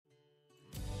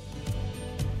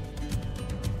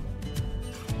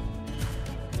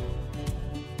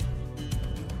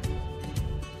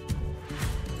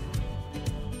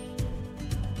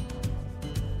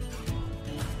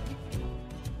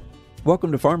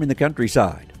Welcome to Farming the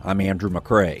Countryside. I'm Andrew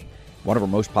McCrae. One of our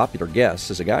most popular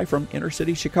guests is a guy from inner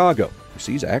city Chicago who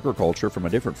sees agriculture from a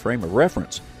different frame of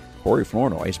reference. Corey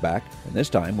Flournoy is back, and this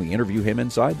time we interview him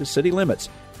inside the city limits,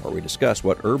 where we discuss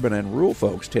what urban and rural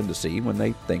folks tend to see when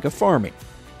they think of farming.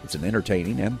 It's an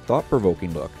entertaining and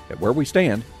thought-provoking look at where we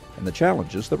stand and the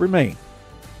challenges that remain.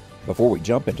 Before we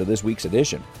jump into this week's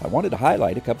edition, I wanted to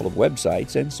highlight a couple of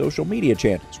websites and social media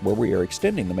channels where we are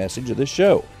extending the message of this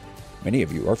show. Many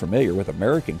of you are familiar with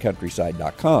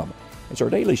AmericanCountryside.com. It's our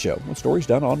daily show with stories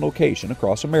done on location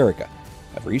across America.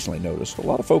 I've recently noticed a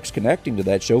lot of folks connecting to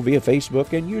that show via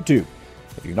Facebook and YouTube.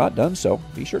 If you've not done so,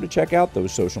 be sure to check out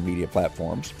those social media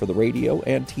platforms for the radio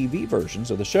and TV versions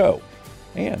of the show.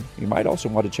 And you might also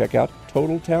want to check out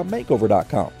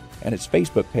TotalTownMakeover.com and its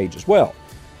Facebook page as well.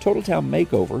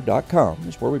 TotalTownMakeover.com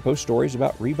is where we post stories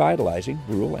about revitalizing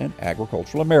rural and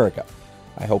agricultural America.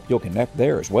 I hope you'll connect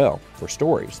there as well for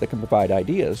stories that can provide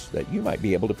ideas that you might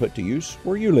be able to put to use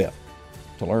where you live.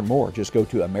 To learn more, just go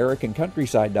to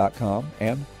AmericanCountryside.com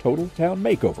and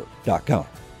TotalTownMakeover.com.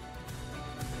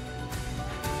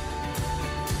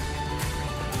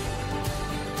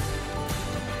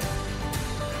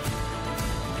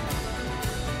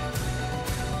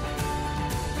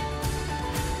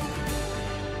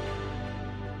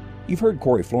 You've heard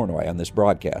Corey Flournoy on this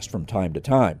broadcast from time to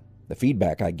time. The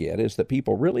feedback I get is that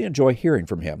people really enjoy hearing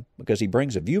from him because he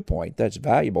brings a viewpoint that's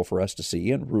valuable for us to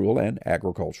see in rural and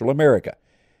agricultural America.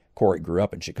 Corey grew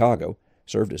up in Chicago,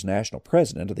 served as national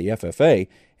president of the FFA,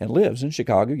 and lives in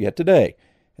Chicago yet today.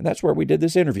 And that's where we did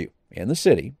this interview, in the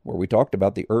city, where we talked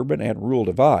about the urban and rural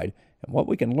divide and what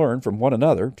we can learn from one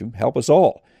another to help us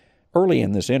all. Early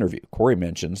in this interview, Corey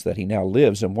mentions that he now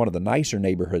lives in one of the nicer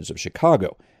neighborhoods of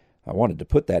Chicago. I wanted to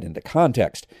put that into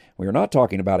context. We are not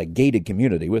talking about a gated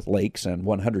community with lakes and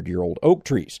 100-year-old oak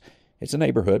trees. It's a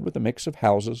neighborhood with a mix of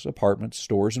houses, apartments,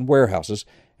 stores, and warehouses,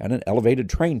 and an elevated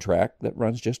train track that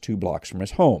runs just 2 blocks from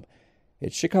his home.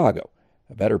 It's Chicago,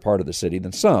 a better part of the city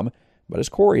than some, but as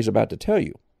Corey is about to tell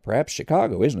you, perhaps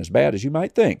Chicago isn't as bad as you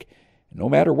might think. And no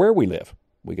matter where we live,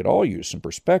 we could all use some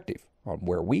perspective on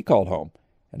where we call home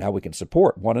and how we can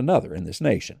support one another in this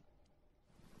nation.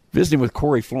 Visiting with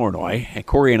Corey Flournoy, and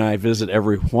Corey and I visit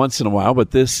every once in a while,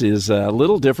 but this is a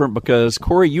little different because,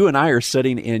 Corey, you and I are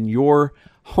sitting in your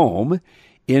home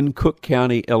in Cook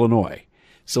County, Illinois.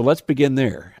 So let's begin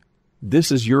there.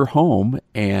 This is your home,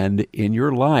 and in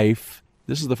your life,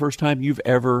 this is the first time you've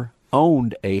ever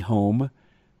owned a home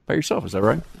by yourself. Is that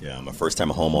right? Yeah, I'm a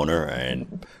first-time homeowner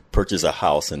and purchased a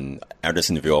house in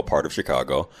Andersonville, part of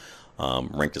Chicago,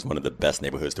 ranked as one of the best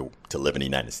neighborhoods to live in the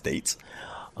United States.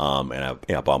 And I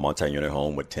bought a multi-unit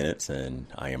home with tenants, and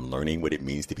I am learning what it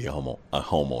means to be a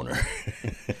homeowner.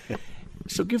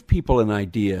 So give people an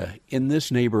idea. In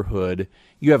this neighborhood,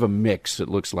 you have a mix, it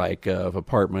looks like, of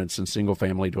apartments and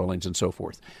single-family dwellings and so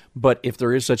forth. But if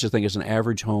there is such a thing as an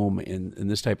average home in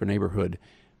this type of neighborhood,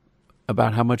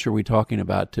 about how much are we talking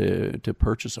about to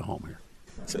purchase a home here?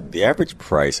 So the average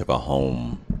price of a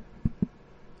home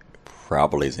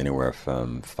probably is anywhere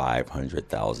from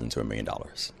 $500,000 to $1 million.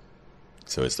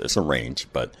 So it's a range,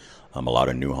 but a lot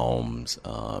of new homes,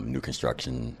 new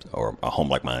construction, or a home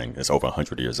like mine is over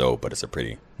 100 years old, but it's a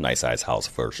pretty nice-sized house,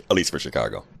 at least for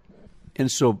Chicago.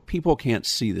 And so people can't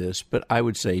see this, but I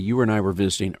would say you and I were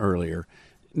visiting earlier.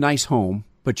 Nice home,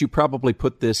 but you probably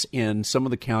put this in some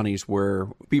of the counties where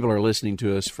people are listening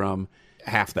to us from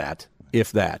half that,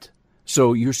 if that.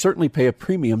 So you certainly pay a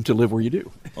premium to live where you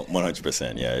do.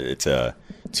 100%, yeah. It's a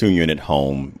 2-unit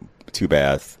home, 2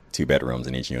 bedrooms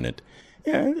in each unit.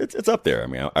 Yeah, it's up there. I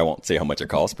mean, I won't say how much it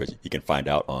costs, but you can find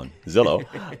out on Zillow.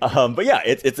 But yeah,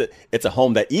 it's a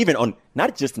home that even on,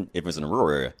 not just if it's in a rural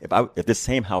area, if this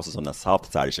same house is on the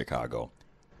south side of Chicago,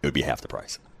 it would be half the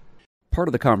price. Part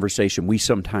of the conversation we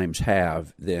sometimes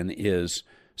have then is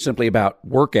simply about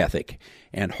work ethic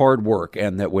and hard work,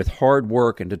 and that with hard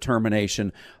work and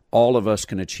determination, all of us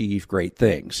can achieve great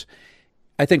things.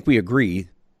 I think we agree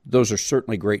those are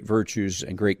certainly great virtues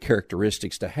and great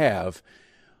characteristics to have.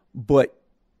 But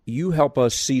you help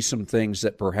us see some things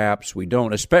that perhaps we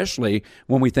don't, especially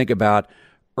when we think about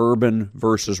urban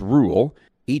versus rural.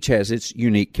 Each has its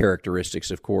unique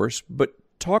characteristics, of course, but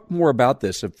talk more about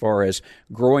this as far as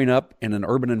growing up in an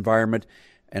urban environment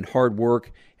and hard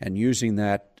work and using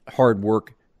that hard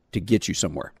work to get you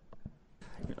somewhere.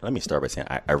 Let me start by saying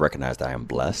I recognize that I am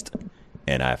blessed,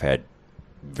 and I've had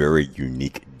very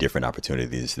unique, different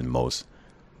opportunities than most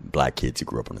Black kids who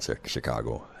grew up in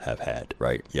Chicago have had,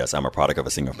 right? Yes, I'm a product of a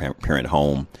single parent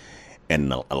home, and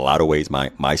in a lot of ways,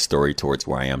 my story towards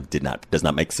where I am does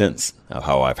not make sense of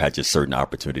how I've had just certain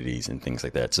opportunities and things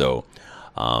like that. So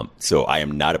So I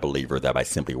am not a believer that by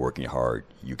simply working hard,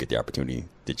 you get the opportunity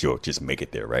that you'll just make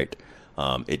it there, right?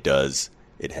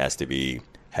 It has to be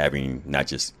having not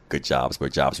just good jobs,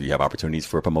 but jobs where you have opportunities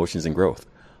for promotions and growth.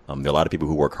 There are a lot of people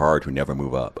who work hard who never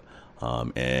move up.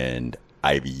 And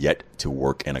I've yet to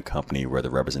work in a company where the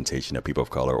representation of people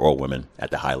of color or women at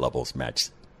the high levels match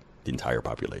the entire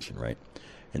population, right?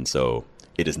 And so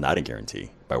it is not a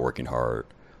guarantee by working hard,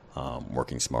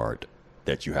 working smart,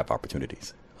 that you have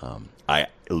opportunities. I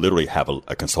literally have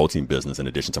a consulting business in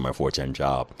addition to my full-time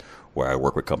job where I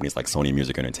work with companies like Sony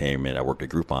Music Entertainment. I work with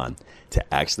Groupon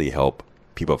to actually help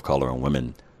people of color and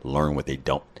women learn what they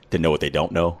don't, to know what they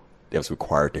don't know that's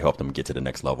required to help them get to the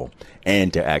next level,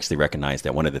 and to actually recognize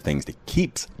that one of the things that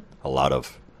keeps a lot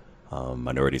of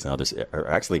minorities and others are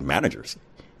actually managers.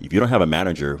 If you don't have a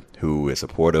manager who is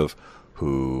supportive,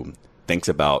 who thinks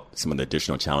about some of the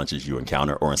additional challenges you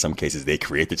encounter, or in some cases they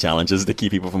create the challenges to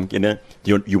keep people from getting there,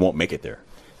 you won't make it there.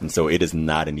 And so it is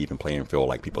not an even playing field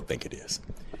like people think it is.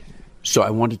 So I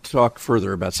wanted to talk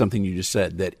further about something you just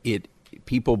said, that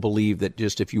people believe that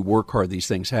just if you work hard, these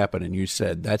things happen. And you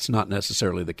said that's not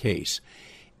necessarily the case.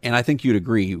 And I think you'd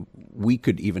agree we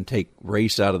could even take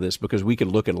race out of this, because we could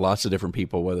look at lots of different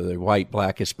people, whether they're white,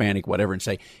 black, Hispanic, whatever, and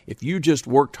say, if you just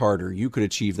worked harder, you could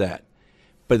achieve that.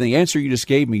 But the answer you just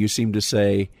gave me, you seem to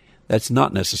say that's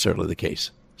not necessarily the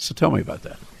case. So tell me about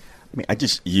that. I mean, I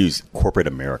just use corporate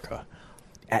America.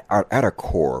 At our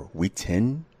core, we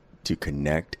tend to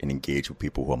connect and engage with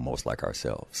people who are most like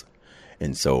ourselves.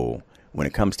 And so when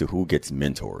it comes to who gets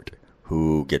mentored,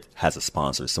 who has a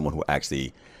sponsor, someone who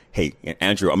actually, hey,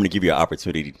 Andrew, I'm going to give you an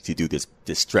opportunity to do this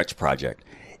stretch project.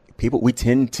 We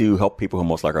tend to help people who are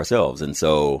most like ourselves. And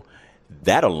so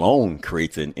that alone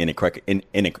creates an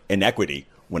inequity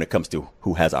when it comes to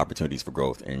who has opportunities for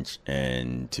growth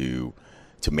and to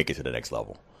make it to the next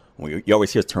level. You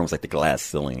always hear terms like the glass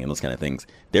ceiling and those kind of things.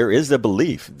 There is a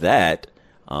belief that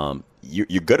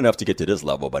you're good enough to get to this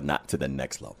level, but not to the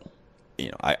next level.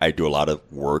 I do a lot of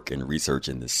work and research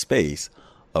in this space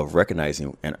of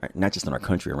recognizing, and not just in our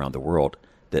country, around the world,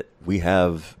 that we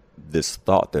have this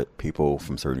thought that people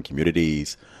from certain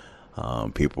communities,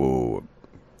 people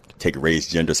take race,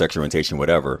 gender, sexual orientation,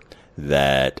 whatever,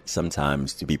 that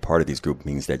sometimes to be part of these groups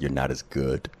means that you're not as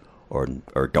good or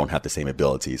don't have the same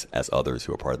abilities as others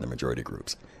who are part of the majority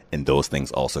groups. And those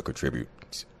things also contribute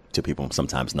to people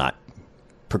sometimes not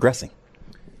progressing.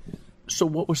 So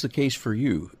what was the case for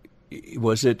you?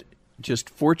 Was it just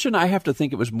fortune? I have to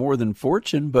think it was more than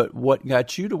fortune, but what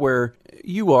got you to where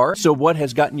you are? So what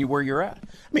has gotten you where you're at? I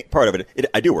mean, part of it,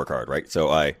 I do work hard, right? So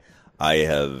I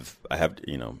have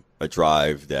a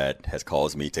drive that has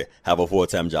caused me to have a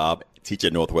full-time job, teach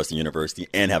at Northwestern University,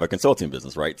 and have a consulting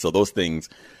business, right? So those things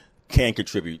can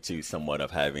contribute to somewhat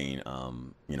of having,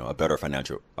 a better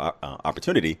financial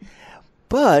opportunity.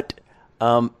 But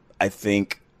I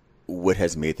think what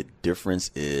has made the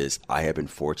difference is I have been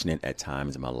fortunate at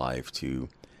times in my life to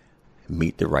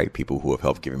meet the right people who have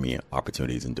helped giving me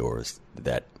opportunities and doors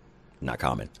that not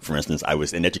common. For instance, I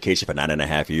was in education for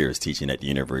 9.5 years teaching at the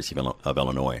University of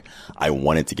Illinois. I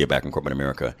wanted to get back in corporate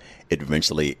America.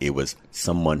 Eventually, it was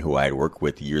someone who I had worked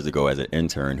with years ago as an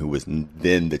intern who was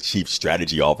then the chief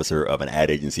strategy officer of an ad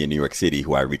agency in New York City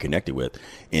who I reconnected with.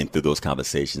 And through those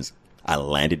conversations, I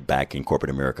landed back in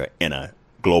corporate America in a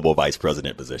global vice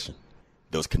president position.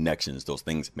 Those connections, those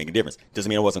things make a difference. Doesn't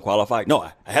mean I wasn't qualified. No,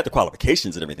 I had the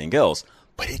qualifications and everything else,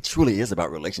 but it truly is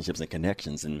about relationships and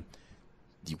connections. And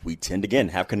we tend to, again,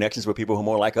 have connections with people who are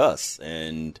more like us.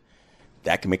 And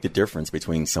that can make the difference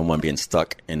between someone being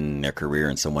stuck in their career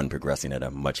and someone progressing at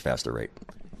a much faster rate.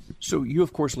 So you,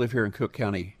 of course, live here in Cook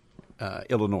County,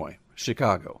 Illinois,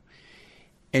 Chicago.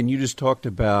 And you just talked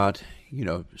about,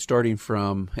 starting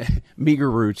from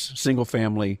meager roots, single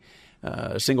family,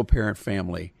 single parent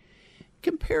family.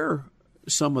 Compare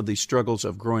some of the struggles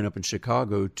of growing up in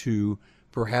Chicago to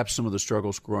perhaps some of the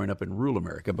struggles growing up in rural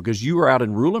America, because you are out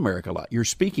in rural America a lot. You're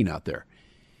speaking out there.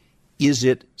 Is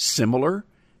it similar,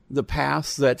 the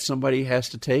path that somebody has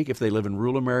to take if they live in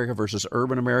rural America versus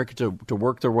urban America to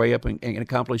work their way up and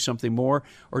accomplish something more?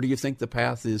 Or do you think the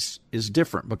path is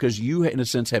different? Because you, in a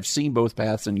sense, have seen both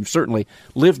paths, and you've certainly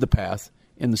lived the path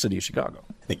in the city of Chicago.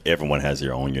 I think everyone has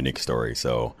their own unique story.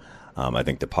 So I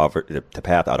think the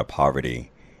path out of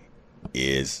poverty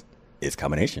is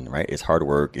combination, right? It's hard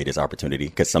work. It is opportunity.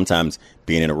 Because sometimes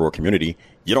being in a rural community,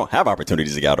 you don't have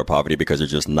opportunities to get out of poverty because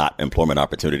there's just not employment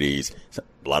opportunities.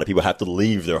 A lot of people have to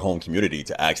leave their home community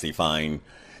to actually find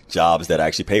jobs that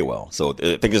actually pay well. So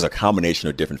I think there's a combination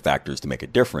of different factors to make a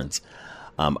difference.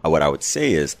 What I would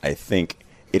say is I think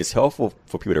it is helpful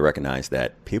for people to recognize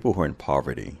that people who are in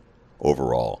poverty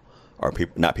overall are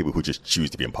not people who just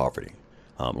choose to be in poverty.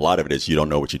 A lot of it is you don't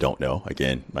know what you don't know.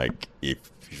 Again, like if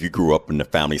you grew up in the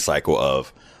family cycle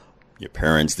of your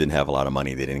parents didn't have a lot of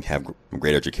money, they didn't have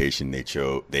great education,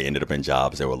 they ended up in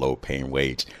jobs that were low paying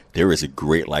wage, there is a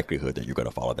great likelihood that you're going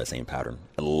to follow that same pattern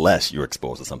unless you're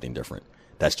exposed to something different.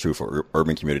 That's true for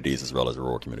urban communities as well as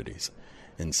rural communities.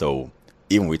 And so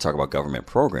even when we talk about government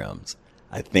programs,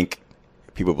 I think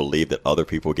people believe that other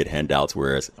people get handouts,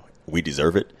 whereas we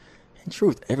deserve it. In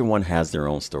truth, everyone has their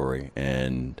own story.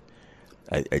 And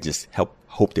I just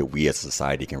hope that we as a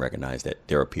society can recognize that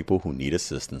there are people who need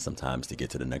assistance sometimes to get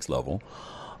to the next level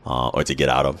or to get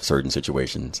out of certain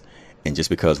situations. And just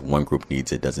because one group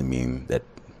needs it doesn't mean that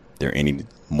they're any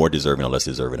more deserving or less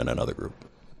deserving than another group.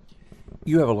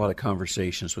 You have a lot of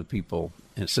conversations with people,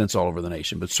 in a sense, all over the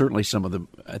nation, but certainly some of the,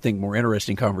 I think, more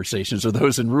interesting conversations are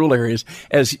those in rural areas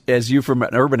as you from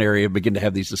an urban area begin to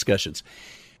have these discussions.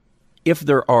 If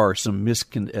there are some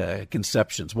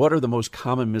misconceptions, what are the most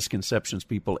common misconceptions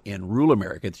people in rural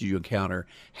America that you encounter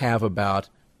have about,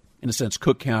 in a sense,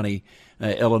 Cook County,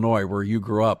 Illinois, where you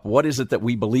grew up? What is it that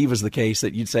we believe is the case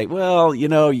that you'd say, well,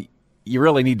 you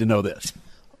really need to know this?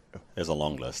 There's a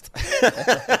long list.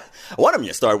 One of them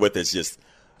you start with is just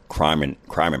crime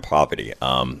and poverty.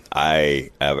 I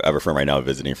have a friend right now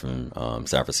visiting from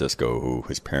San Francisco who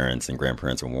his parents and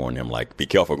grandparents were warning him, like, be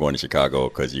careful going to Chicago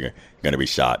because you're going to be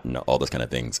shot and all those kind of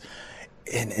things.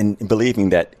 And believing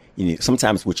that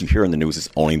sometimes what you hear in the news is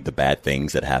only the bad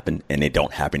things that happen, and they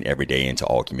don't happen every day into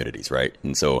all communities, right?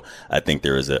 And so I think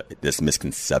there is this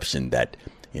misconception that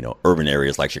urban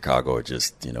areas like Chicago are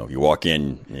just, you walk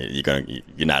in,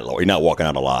 you're not walking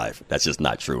out alive. That's just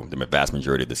not true. The vast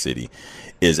majority of the city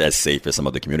is as safe as some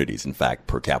other communities. In fact,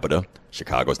 per capita,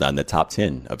 Chicago is not in the top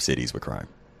 10 of cities with crime,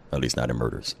 at least not in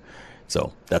murders.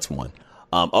 So that's one.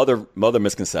 Other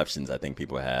misconceptions I think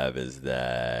people have is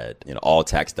that all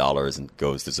tax dollars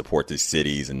goes to support the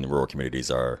cities and the rural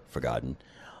communities are forgotten.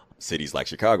 Cities like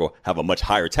Chicago have a much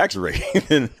higher tax rate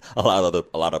than a lot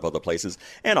of other places,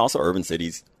 and also urban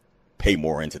cities pay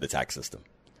more into the tax system.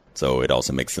 So it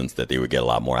also makes sense that they would get a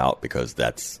lot more out because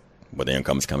that's where their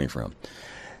income is coming from.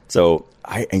 So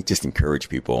I just encourage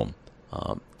people.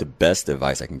 The best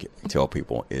advice I can tell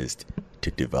people is to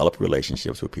develop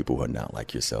relationships with people who are not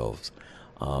like yourselves,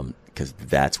 because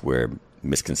that's where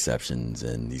misconceptions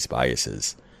and these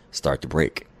biases start to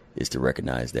break. Is to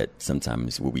recognize that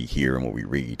sometimes what we hear and what we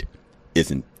read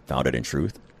isn't founded in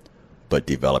truth, but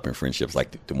developing friendships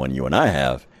like the one you and I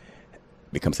have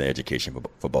becomes an education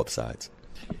for both sides.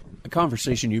 A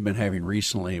conversation you've been having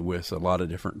recently with a lot of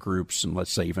different groups and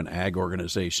let's say even ag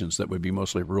organizations that would be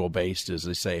mostly rural based is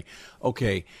they say,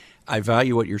 okay, I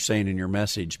value what you're saying in your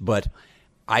message, but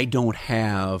I don't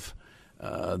have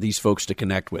these folks to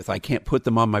connect with. I can't put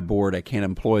them on my board. I can't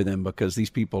employ them because these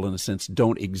people, in a sense,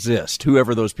 don't exist.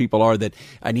 Whoever those people are that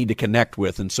I need to connect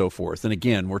with and so forth. And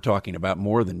again, we're talking about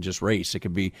more than just race. It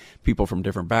could be people from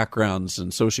different backgrounds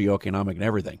and socioeconomic and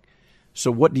everything.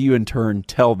 So what do you in turn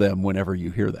tell them whenever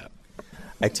you hear that?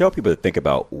 I tell people to think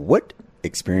about what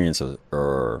experience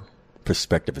or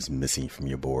perspective is missing from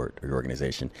your board or your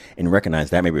organization and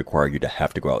recognize that may require you to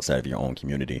have to go outside of your own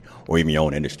community or even your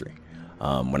own industry.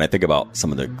 When I think about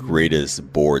some of the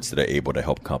greatest boards that are able to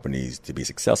help companies to be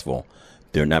successful,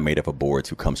 they're not made up of boards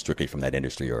who come strictly from that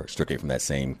industry or strictly from that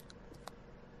same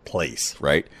place,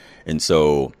 right? And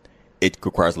so it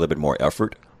requires a little bit more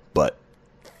effort, but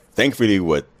thankfully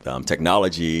with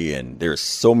technology and there's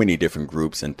so many different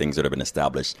groups and things that have been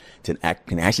established can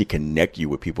actually connect you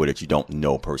with people that you don't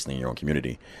know personally in your own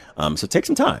community. So take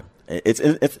some time.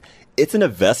 It's an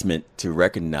investment to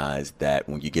recognize that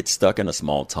when you get stuck in a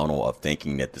small tunnel of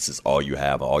thinking that this is all you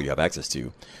have access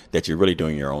to, that you're really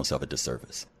doing your own self a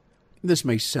disservice. This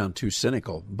may sound too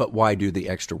cynical, but why do the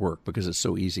extra work? Because it's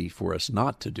so easy for us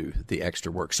not to do the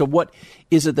extra work. So what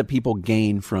is it that people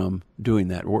gain from doing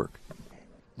that work?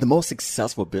 The most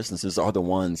successful businesses are the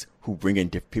ones who bring in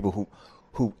people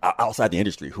who are outside the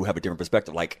industry, who have a different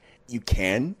perspective. Like, you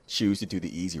can choose to do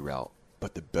the easy route,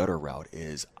 but the better route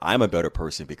is I'm a better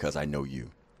person because I know you,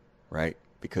 right?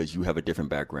 Because you have a different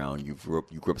background. You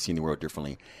grew up seeing the world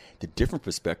differently. The different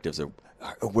perspectives are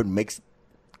what makes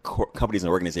companies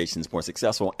and organizations more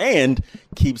successful and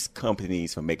keeps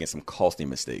companies from making some costly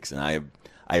mistakes. And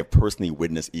I have personally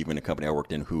witnessed even a company I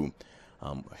worked in who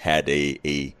had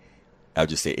a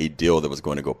deal that was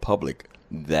going to go public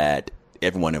that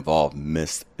everyone involved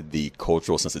missed the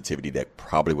cultural sensitivity that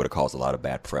probably would have caused a lot of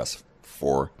bad press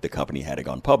for the company had it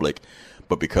gone public.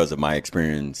 But because of my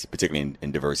experience, particularly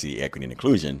in diversity, equity, and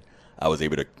inclusion, I was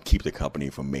able to keep the company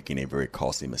from making a very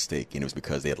costly mistake. And it was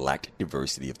because they had lacked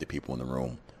diversity of the people in the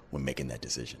room when making that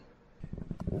decision.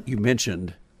 You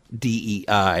mentioned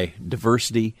DEI,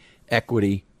 diversity,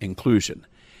 equity, inclusion.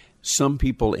 Some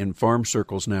people in farm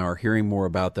circles now are hearing more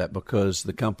about that because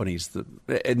the companies,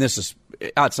 and this is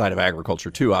outside of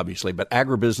agriculture too, obviously, but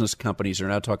agribusiness companies are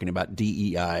now talking about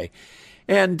DEI.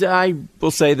 And I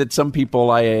will say that some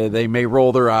people, they may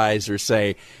roll their eyes or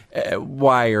say,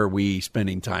 why are we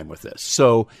spending time with this?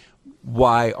 So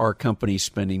why are companies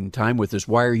spending time with this?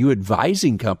 Why are you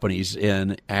advising companies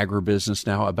in agribusiness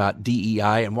now about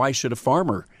DEI? And why should a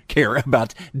farmer care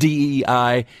about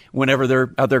DEI whenever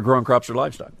they're out there growing crops or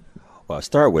livestock? Well, I'll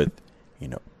start with,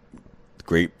 the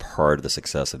great part of the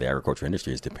success of the agriculture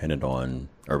industry is dependent on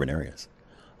urban areas.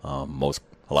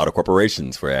 A lot of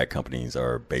corporations for ag companies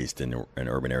are based in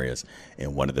urban areas.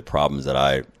 And one of the problems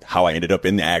how I ended up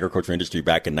in the agriculture industry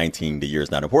back in the year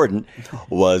is not important,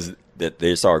 was that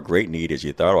they saw a great need as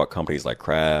you thought about companies like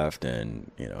Kraft and,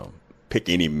 pick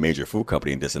any major food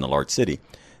company that's in a large city.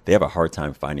 They have a hard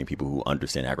time finding people who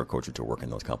understand agriculture to work in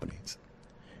those companies.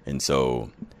 And so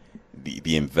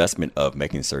the investment of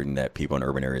making certain that people in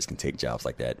urban areas can take jobs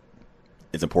like that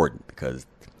is important, because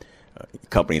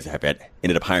companies have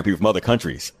ended up hiring people from other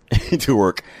countries to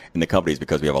work in the companies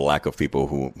because we have a lack of people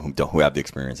who have the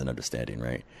experience and understanding,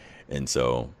 right? And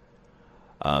so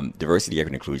diversity,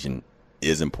 equity, and inclusion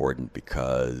is important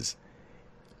because,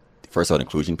 first of all, the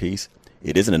inclusion piece,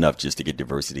 it isn't enough just to get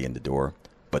diversity in the door,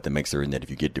 but to make certain that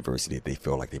if you get diversity, they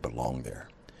feel like they belong there.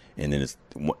 And then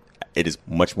it is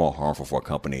much more harmful for a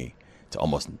company to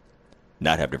almost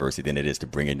not have diversity than it is to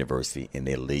bring in diversity and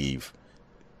they leave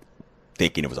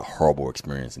thinking it was a horrible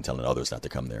experience and telling others not to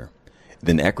come there.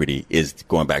 Then equity is,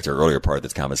 going back to the earlier part of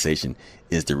this conversation,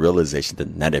 is the realization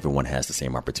that not everyone has the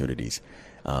same opportunities.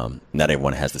 Not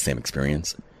everyone has the same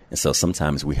experience. And so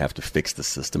sometimes we have to fix the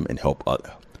system and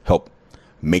help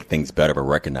make things better by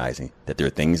recognizing that there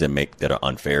are things that are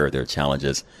unfair, there are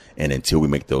challenges, and until we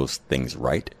make those things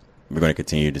right, we're going to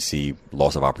continue to see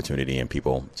loss of opportunity and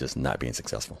people just not being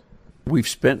successful. We've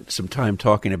spent some time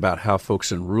talking about how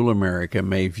folks in rural America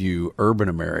may view urban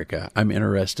America. I'm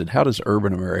interested, how does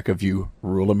urban America view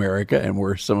rural America, and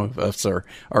where some of us are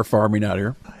farming out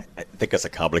here? I think that's a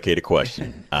complicated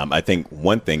question. I think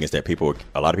one thing is that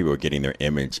a lot of people are getting their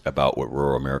image about what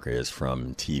rural America is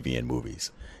from TV and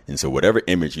movies. And so whatever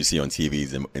image you see on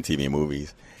TV and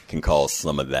movies can cause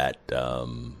some of that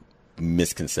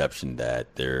misconception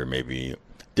that there may be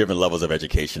different levels of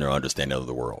education or understanding of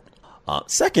the world.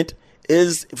 Second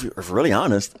is, if you're really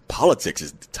honest, politics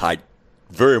is tied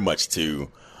very much to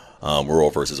rural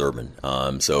versus urban.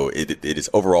 So it is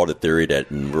overall the theory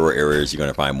that in rural areas you're going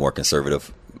to find more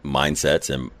conservative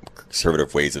mindsets and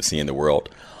conservative ways of seeing the world.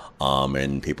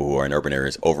 And people who are in urban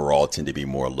areas overall tend to be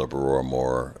more liberal or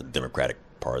more democratic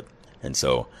part. And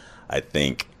so I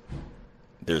think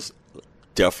there's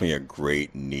definitely a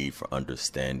great need for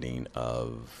understanding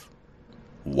of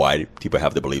why people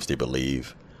have the beliefs they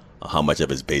believe, how much of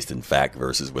it is based in fact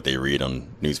versus what they read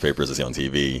on newspapers or see on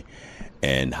TV,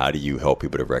 and how do you help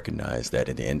people to recognize that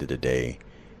at the end of the day,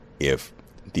 if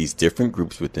these different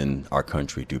groups within our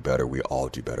country do better, we all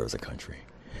do better as a country.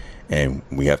 And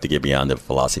we have to get beyond the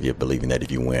philosophy of believing that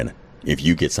if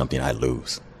you get something, I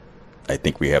lose. I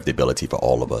think we have the ability for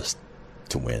all of us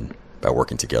to win by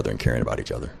working together and caring about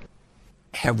each other.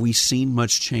 Have we seen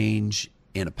much change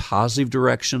in a positive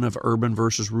direction of urban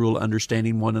versus rural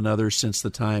understanding one another since the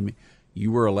time you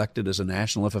were elected as a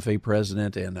national FFA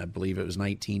president, and I believe it was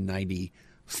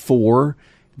 1994?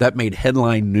 That made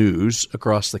headline news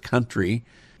across the country.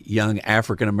 Young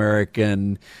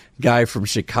African-American guy from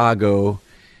Chicago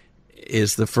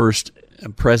is the first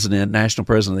national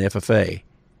president of the FFA.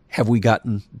 Have we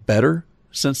gotten better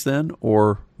since then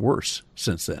or worse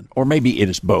since then? Or maybe it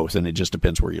is both, and it just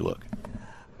depends where you look.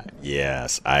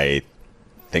 Yes, I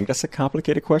think that's a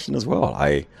complicated question as well.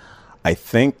 I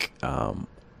think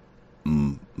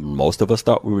most of us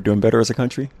thought we were doing better as a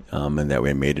country, and that we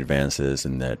had made advances,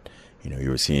 and that you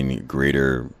were seeing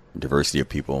greater diversity of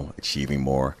people achieving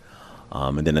more.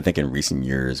 And then I think in recent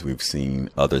years we've seen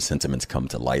other sentiments come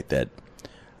to light that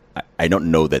I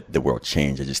don't know that the world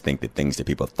changed. I just think that things that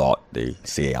people thought, they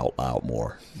say out loud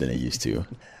more than they used to.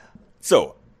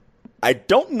 So I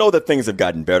don't know that things have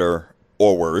gotten better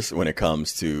or worse when it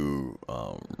comes to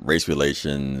race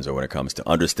relations, or when it comes to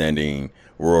understanding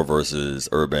rural versus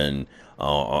urban,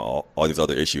 all these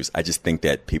other issues. I just think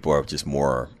that people are just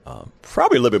more,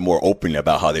 probably a little bit more open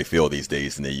about how they feel these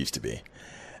days than they used to be.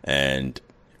 And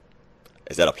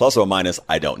is that a plus or a minus?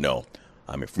 I don't know.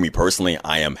 I mean, for me personally,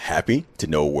 I am happy to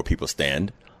know where people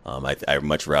stand. I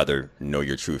much rather know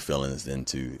your true feelings than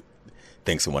to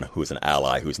think someone who's an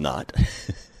ally who's not.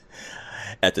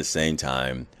 At the same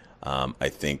time, I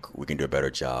think we can do a better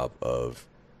job of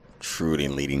truly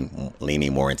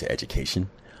leaning more into education.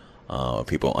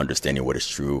 people understanding what is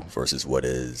true versus what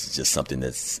is just something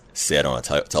that's said on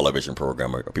a television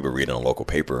program or people read in a local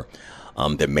paper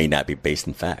that may not be based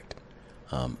in fact.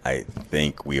 I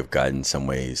think we have gotten some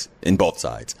ways in both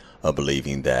sides of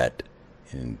believing that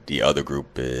the other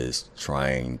group is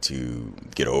trying to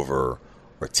get over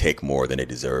or take more than they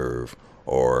deserve,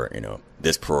 or,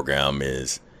 this program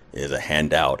is a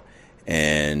handout.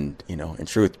 And, in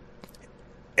truth,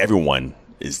 everyone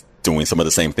is doing some of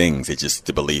the same things. It's just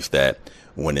the belief that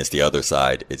when it's the other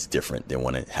side, it's different than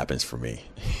when it happens for me.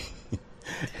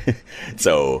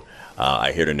 So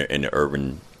I hear it in the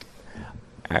urban,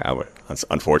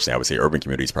 unfortunately, I would say urban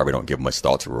communities probably don't give much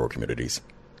thought to rural communities.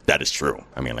 That is true.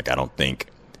 I don't think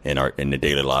in the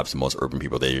daily lives of most urban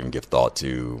people, they even give thought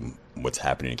to what's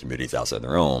happening in communities outside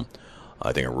their own.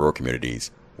 I think in rural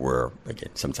communities, where, again,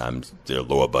 sometimes there are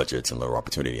lower budgets and lower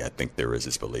opportunity, I think there is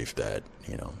this belief that,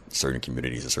 certain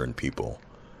communities or certain people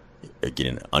are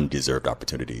getting undeserved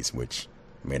opportunities, which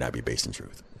may not be based in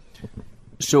truth.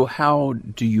 So how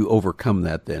do you overcome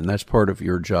that then? That's part of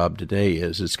your job today.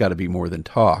 Is it's got to be more than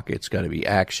talk. It's got to be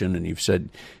action. And you've said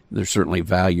there's certainly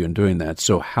value in doing that.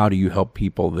 So how do you help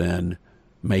people then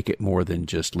make it more than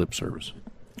just lip service?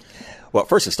 Well,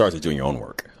 first it starts with doing your own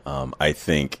work. I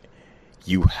think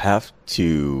you have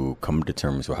to come to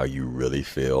terms with how you really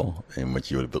feel and what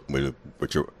you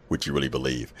really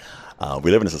believe.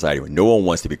 We live in a society where no one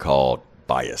wants to be called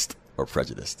biased or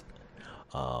prejudiced.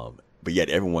 But yet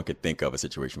everyone could think of a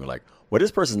situation where, like, well,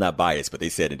 this person's not biased, but they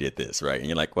said and did this, right? And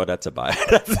you're like, well, that's a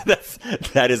bias.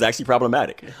 that is actually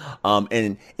problematic.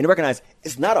 And recognize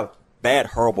it's not a bad,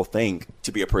 horrible thing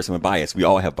to be a person with bias. We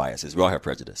all have biases. We all have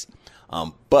prejudice.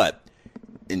 But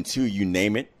until you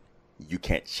name it, you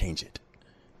can't change it.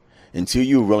 Until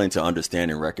you're willing to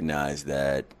understand and recognize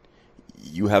that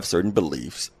you have certain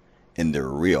beliefs and they're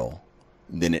real,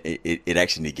 then it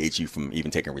actually negates you from even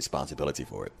taking responsibility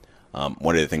for it.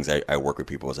 One of the things I work with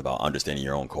people is about understanding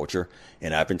your own culture.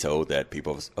 And I've been told that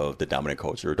people of the dominant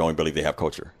culture don't believe they have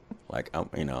culture. Like,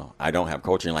 I don't have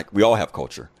culture. And, like, we all have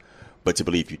culture. But to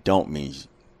believe you don't means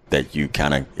that you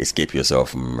kind of escape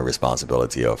yourself from a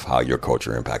responsibility of how your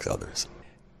culture impacts others.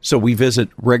 So we visit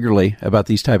regularly about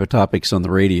these type of topics on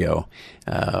the radio.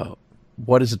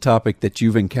 What is a topic that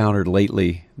you've encountered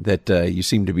lately that you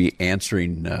seem to be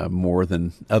answering more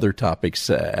than other topics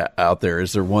out there?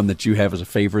 Is there one that you have as a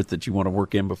favorite that you want to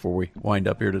work in before we wind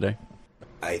up here today?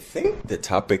 I think the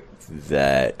topic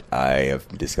that I have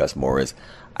discussed more is,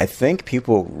 I think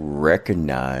people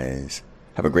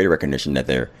have a greater recognition that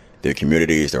their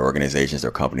communities, their organizations, their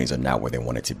companies are not where they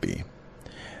want it to be.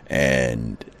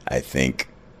 And I think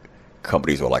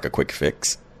companies are like a quick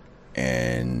fix.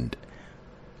 And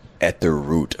at the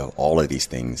root of all of these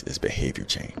things is behavior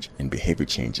change. And behavior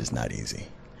change is not easy.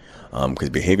 Because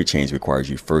behavior change requires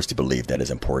you first to believe that it's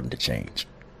important to change.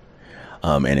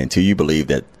 And until you believe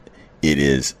that it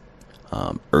is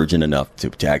urgent enough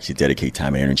to actually dedicate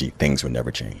time and energy, things will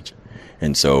never change.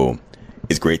 And so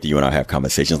it's great that you and I have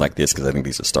conversations like this, because I think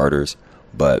these are starters,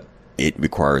 but it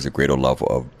requires a greater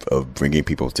level of bringing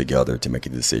people together to make a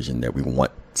decision that we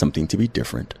want something to be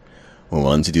different. We're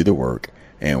willing to do the work,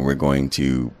 and we're going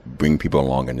to bring people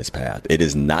along in this path. It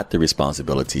is not the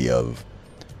responsibility of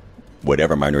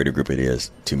whatever minority group it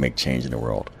is to make change in the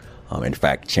world. In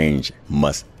fact, change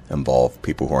must involve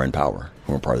people who are in power,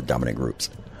 who are part of the dominant groups.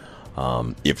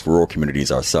 If rural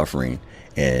communities are suffering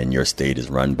and your state is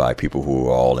run by people who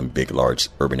are all in big, large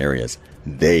urban areas,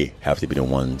 they have to be the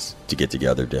ones to get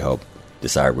together to help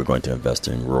decide we're going to invest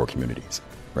in rural communities,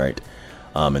 right?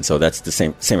 And so that's the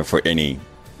same for any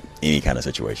kind of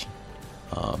situation.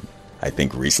 I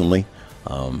think recently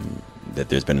that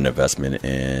there's been an investment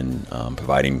in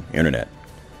providing internet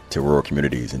to rural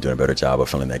communities and doing a better job of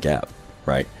filling that gap,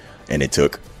 right? And it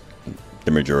took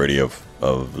the majority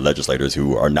of legislators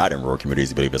who are not in rural communities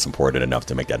to believe it's important enough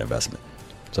to make that investment.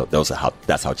 So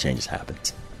that's how change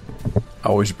happens. I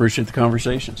always appreciate the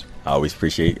conversations. I always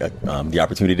appreciate the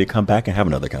opportunity to come back and have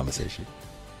another conversation.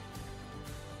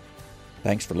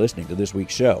 Thanks for listening to this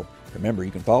week's show. Remember,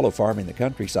 you can follow Farming the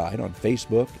Countryside on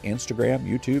Facebook, Instagram,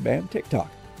 YouTube, and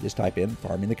TikTok. Just type in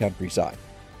Farming the Countryside.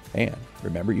 And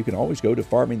remember, you can always go to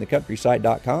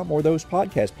farmingthecountryside.com or those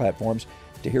podcast platforms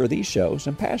to hear these shows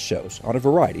and past shows on a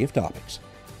variety of topics.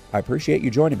 I appreciate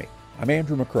you joining me. I'm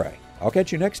Andrew McCrae. I'll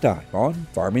catch you next time on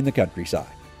Farming the Countryside.